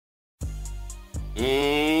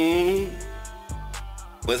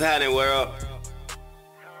What's happening, world?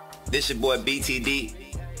 This your boy B.T.D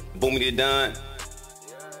Boomi Don,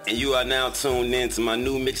 and you are now tuned in to my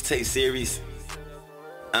new mixtape series,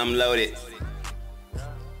 I'm Loaded.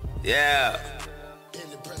 Yeah,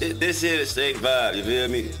 this here is straight vibe, you feel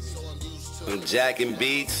me? I'm jacking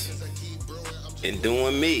beats and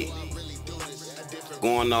doing me.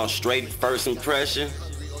 Going off straight first impression,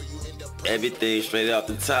 everything straight off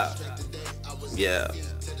the top. Yeah,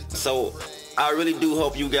 so I really do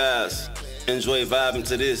hope you guys enjoy vibing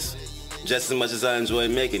to this just as much as I enjoy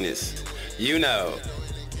making this. You know,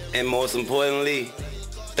 and most importantly,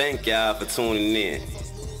 thank y'all for tuning in,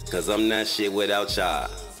 cause I'm not shit without y'all.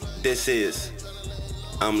 This is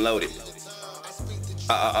I'm Loaded.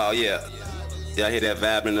 Yeah. Y'all hear that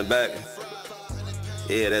vibe in the back?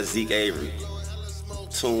 Yeah, that's Zeke Avery.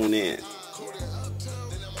 Tune in.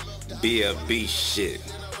 BFB shit.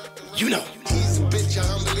 You know. He's a bitch, I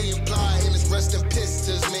humbly imply. Him is rest in piss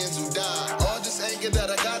to his mans who died. All this anger that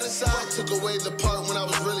I got inside took away the part when I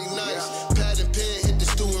was really nice. Pad and pen.